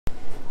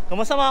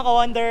Kumusta mga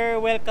ka-wonder?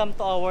 Welcome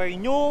to our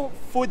new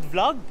food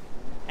vlog.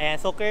 Ayan,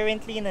 so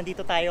currently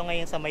nandito tayo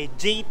ngayon sa may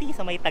Jaytee,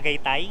 sa may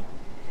Tagaytay.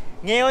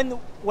 Ngayon,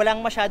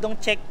 walang masyadong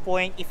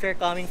checkpoint if you're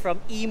coming from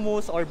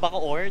Imus or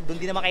Bacoor. Doon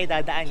din naman kayo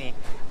dadaan eh.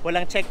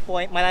 Walang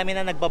checkpoint. Marami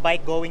na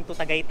nagbabike going to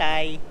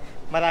Tagaytay.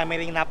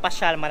 Marami ring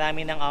napasyal,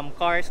 marami ng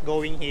cars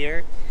going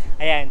here.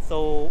 Ayan,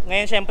 so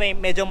ngayon syempre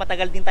medyo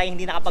matagal din tayo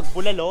hindi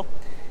nakapagbulalo.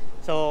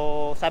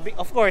 So, sabi,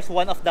 of course,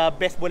 one of the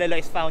best bulalo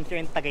is found here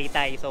in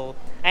Tagaytay. So,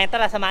 ayun,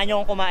 tara, samahan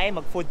nyo akong kumain,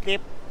 mag-food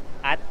trip,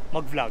 at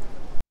mag-vlog.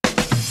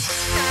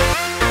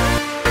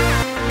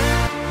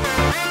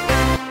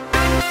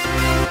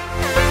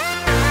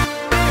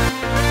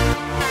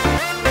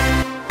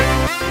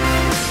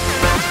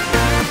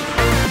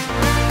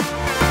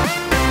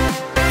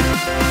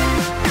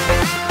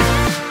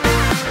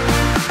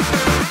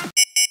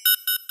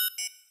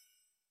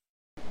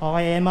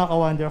 Okay, ayan mga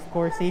ka-wonder, of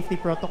course, safety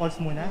protocols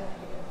muna.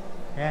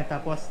 Ayan,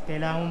 tapos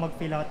kailangan mo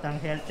mag-fill out ng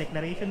health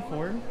declaration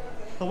form.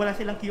 So wala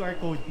silang QR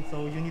code,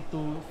 so you need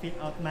to fill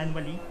out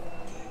manually.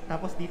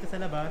 Tapos dito sa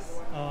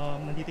labas,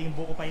 nandito yung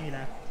buko pie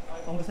nila.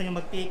 Kung gusto nyo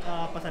mag-take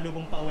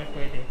pasalubong pa uwi,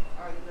 pwede.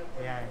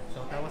 Ayan,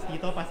 so tapos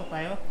dito, pasok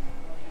tayo.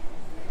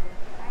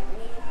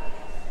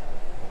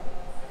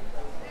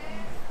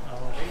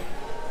 Okay.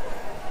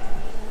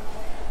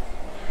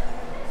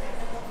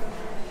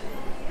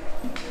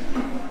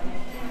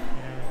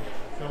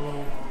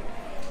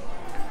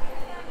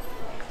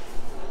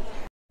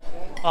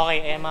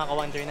 Okay, ayan mga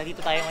ka-wonder, nandito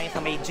tayo ngayon sa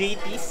may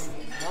Jaytees.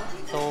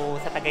 So,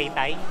 sa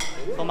Tagaytay.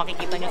 So,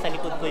 makikita nyo sa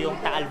likod ko yung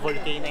Taal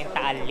Volcano and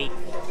Taal Lake.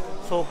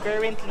 So,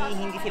 currently,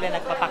 hindi sila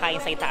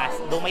nagpapakain sa itaas.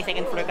 Though may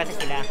second floor kasi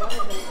sila.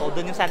 So,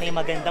 doon yung sana yung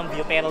magandang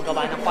view. Pero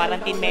gawa ng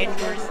quarantine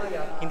measures,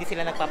 hindi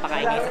sila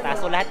nagpapakain ngayon sa taas.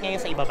 So, lahat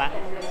ngayon sa ibaba.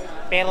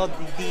 Pero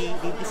the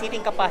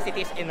seating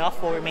capacity is enough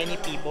for many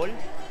people.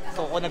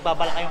 So, kung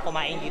nagbabalak kayong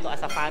kumain dito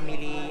as a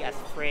family, as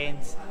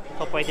friends,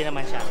 so pwede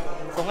naman siya.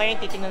 So, ngayon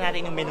titingnan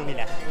natin yung menu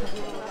nila.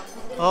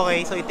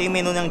 Okay, so ito yung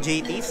menu ng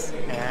Jaytees.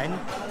 Ayan.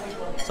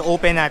 So,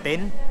 open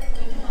natin.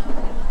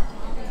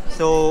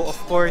 So, of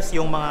course,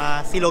 yung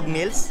mga silog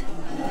meals.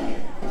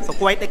 So,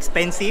 quite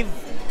expensive.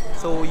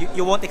 So,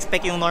 you won't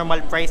expect yung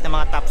normal price ng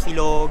mga top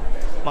silog,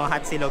 mga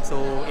hot silog. So,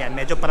 ayan,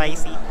 medyo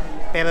pricey.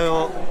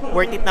 Pero,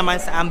 worth it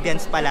naman sa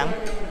ambience pa lang.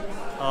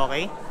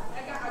 Okay.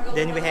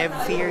 Then, we have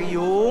here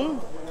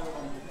yung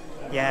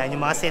yan,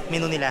 yung mga set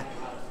menu nila.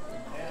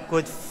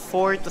 Good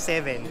 4 to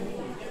 7.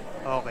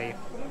 Okay.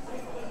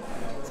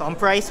 So, ang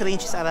price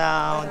range is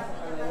around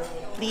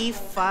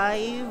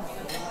 3.5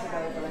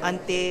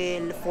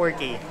 until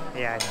 4K.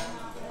 Ayan.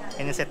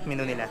 Yan yung set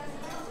menu nila.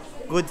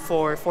 Good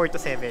for 4 to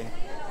 7.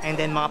 And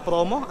then, mga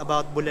promo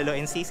about bulalo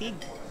and sisig.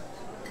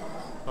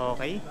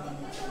 Okay.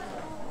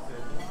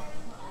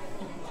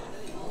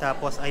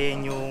 Tapos,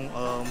 ayan yung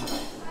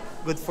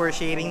good for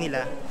sharing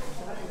nila.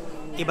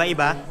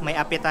 Iba-iba. May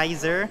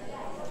appetizer.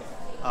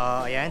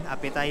 Ayan,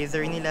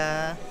 appetizer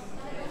nila.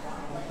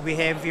 We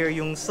have here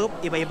yung soup,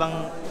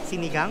 iba-ibang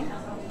sinigang.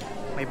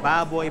 May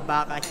baboy,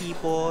 baka,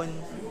 hipon,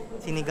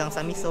 sinigang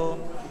sa miso.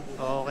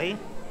 Okay.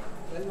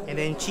 And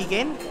then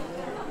chicken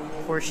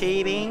for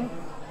sharing.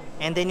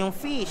 And then yung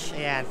fish,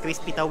 ayan,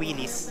 crispy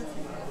tawilis.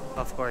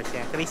 Of course,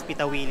 yan, crispy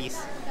tawilis.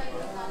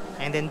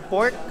 And then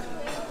pork.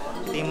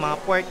 Ito yung mga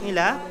pork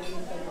nila.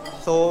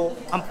 So,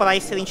 ang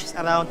price range is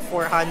around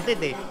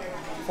 400 eh.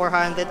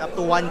 400 up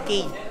to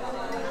 1K.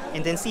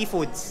 And then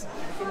seafoods.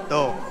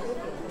 Ito,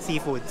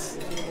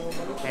 seafoods.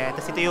 Ayan,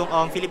 tapos ito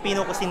yung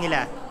Filipino cuisine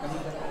nila.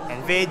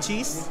 And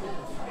veggies.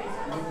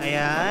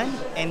 Ayan.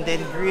 And then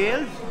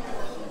grilled.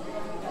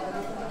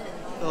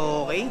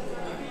 Okay.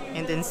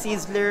 And then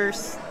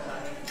sizzlers.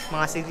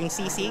 Mga sizzling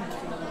sisig.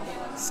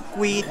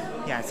 Squid.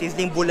 Ayan,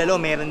 sizzling bulalo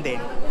meron din.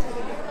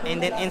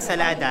 And then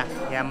ensalada.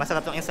 Ayan,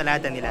 masarap yung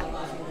ensalada nila.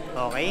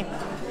 Okay.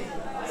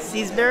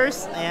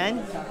 Sizzlers.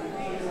 Ayan.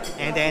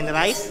 And then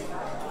rice.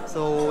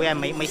 So, ayan,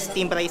 may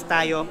steamed rice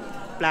tayo.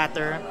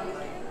 Platter.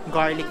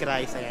 Garlic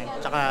rice, ayan.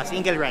 Tsaka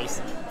single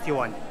rice, if you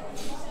want.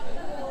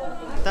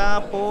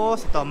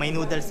 Tapos, ito, may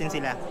noodles din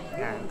sila.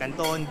 Ayan,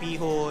 canton,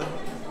 bihon,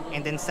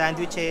 and then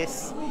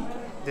sandwiches,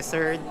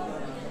 dessert.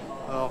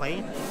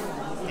 Okay.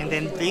 And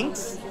then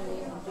drinks.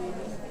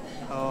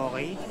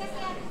 Okay.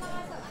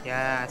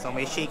 Yan, so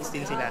may shakes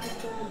din sila.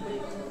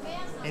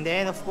 And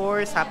then, of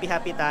course, happy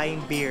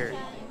tayong beer.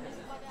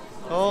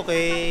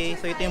 Okay,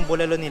 so ito yung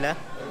bulalo nila.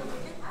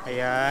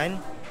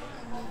 Ayan.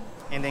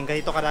 And then,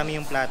 ganito karami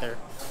yung platter.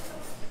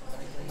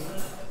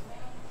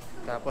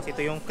 Tapos ito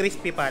yung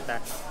crispy pata.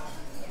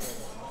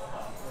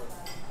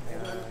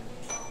 Ayan.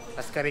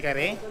 Tapos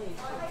kare-kare.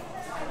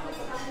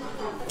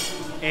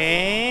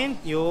 And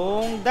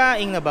yung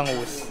daing na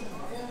bangus.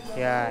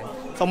 Ayan.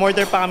 So,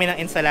 order pa kami ng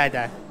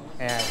ensalada.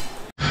 Ayan.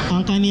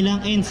 Ang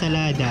kanilang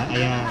ensalada.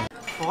 Ayan.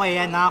 Okay,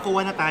 ayan.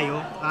 Nakakuha na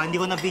tayo. Hindi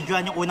ko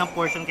na-videoan yung unang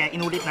portion kaya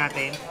inulit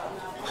natin.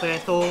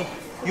 So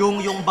yung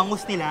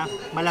bangus nila,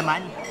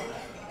 malaman.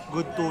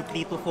 Good to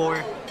 3 to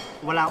 4.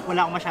 Wala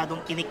akong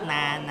masyadong tinik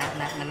na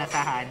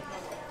nasahan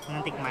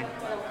ng tikman.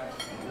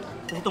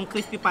 Tapos itong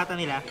crispy pata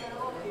nila,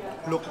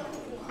 look.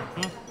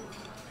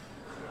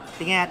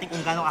 Tingnan natin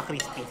kung gaano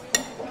ka-crispy.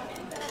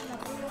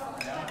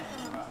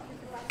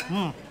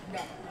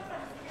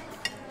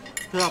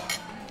 Sarap.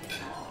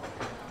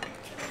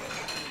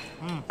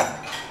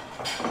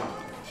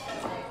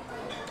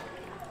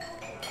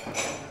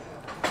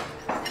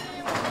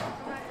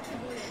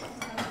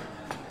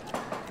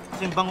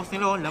 Kasi yung bangus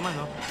nila, laman,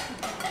 no?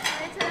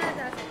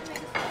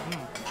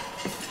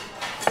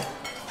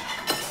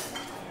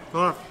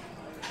 Sarap.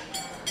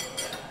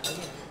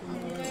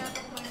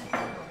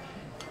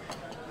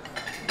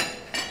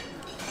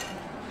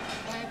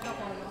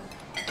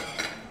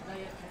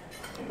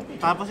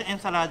 Tapos yung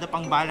ensalada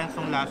pang balance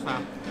ng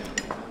lasa.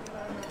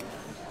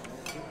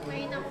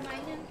 May na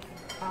kumain yan.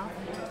 Ha?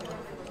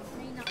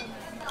 May na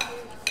kumain.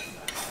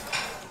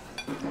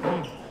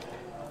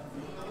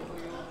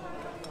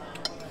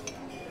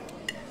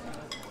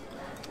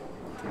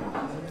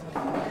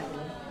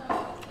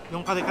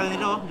 Yung karikal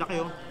nila, laki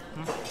oh.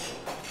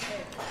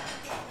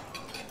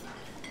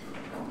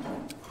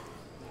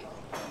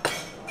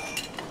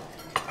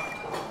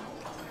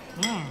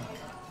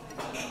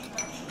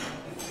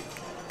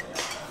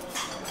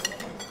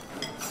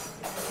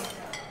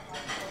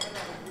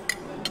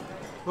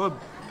 Good.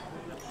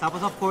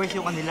 Tapos of course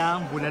yung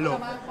kanilang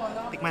bulalo.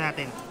 Tikman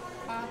natin.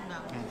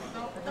 Yan.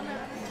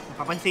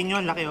 Mapapansin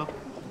nyo, laki oh.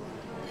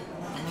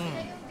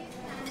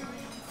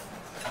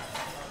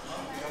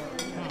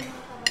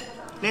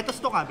 Lettuce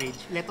to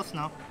cabbage. Lettuce,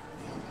 no?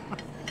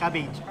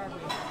 Cabbage.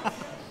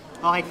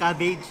 Okay,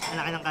 cabbage. Ang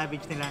laki ng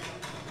cabbage nila.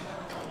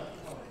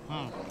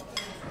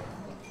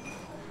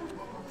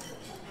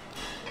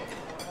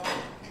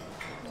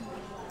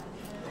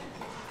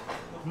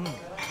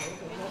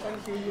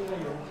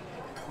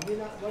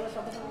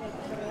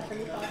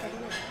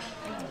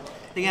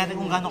 Tingnan natin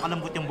kung gaano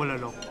kalambot yung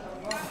bulalo.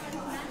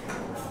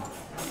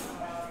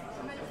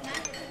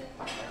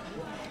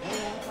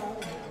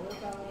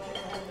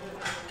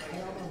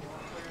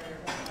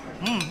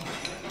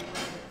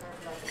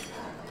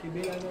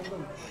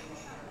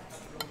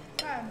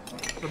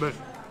 The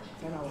best.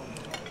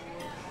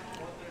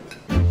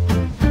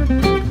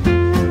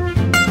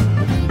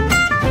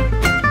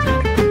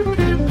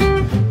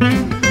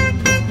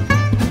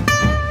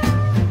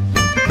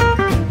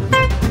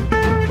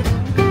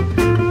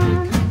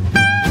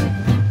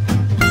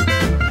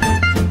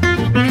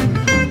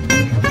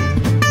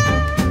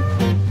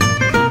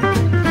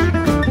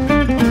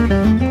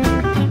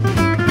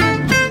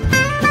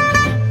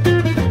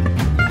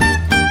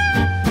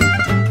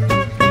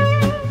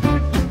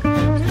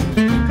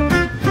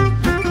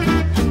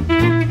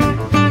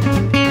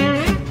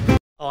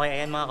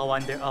 Mga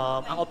ka-wonder,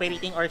 ang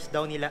operating hours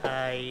daw nila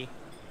ay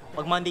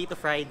pag Monday to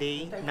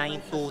Friday, 9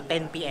 to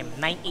 10 p.m.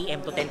 9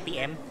 a.m. to 10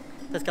 p.m.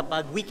 Tapos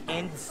kapag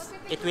weekends,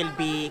 it will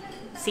be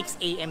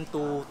 6 a.m.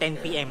 to 10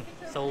 p.m.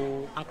 So,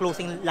 ang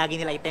closing lagi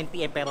nila ay 10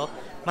 p.m. pero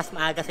mas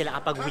maaga sila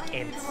kapag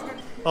weekends.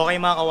 Okay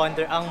mga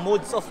ka-wonder, ang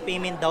modes of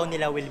payment daw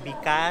nila will be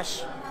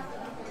cash,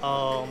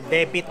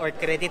 debit or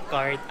credit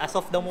card. As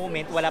of the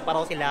moment, wala pa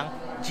raw silang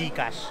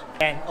GCash.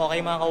 And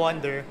okay mga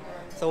ka-wonder,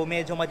 so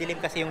medyo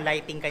madilim kasi yung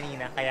lighting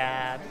kanina,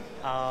 kaya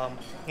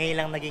ngayon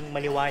lang naging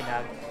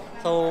maliwanag.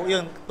 So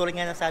yun, tulad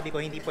nga ng sabi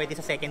ko, hindi pwede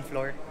sa second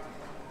floor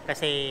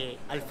kasi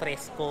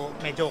alfresco,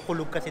 medyo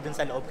kulog kasi dun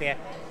sa loob, kaya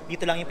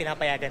dito lang yung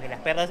pinapayagan nila.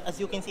 Pero as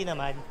you can see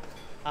naman,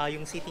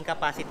 yung seating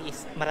capacity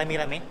is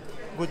marami-rami.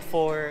 Good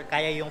for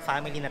kaya yung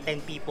family na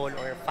 10 people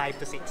or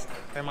 5 to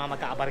 6 or mga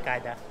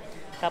magkaabarkada.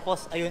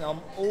 Tapos ayun,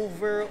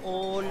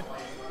 overall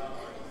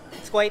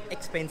it's quite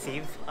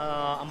expensive.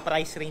 Ang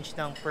price range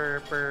ng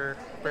per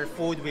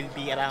food will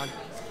be around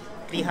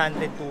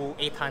 300 to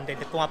 800.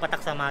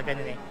 Pumapatak sa mga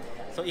ganun eh.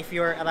 So if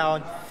you're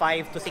around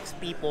 5 to 6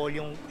 people,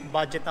 yung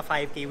budget na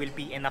 5K will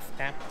be enough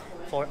na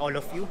for all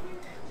of you.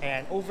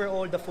 And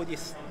overall, the food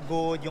is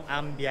good. Yung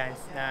ambience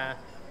na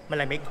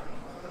malamig.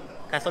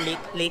 Kaso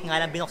late nga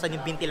lang binuksan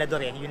yung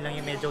ventilador eh. Yun lang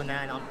yung medyo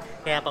na ano,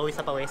 kaya pawis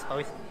ako.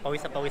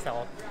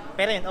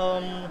 Pero yun,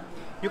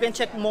 you can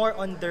check more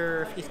on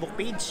their Facebook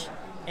page.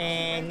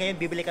 And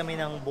ngayon bibili kami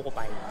ng buko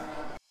pie.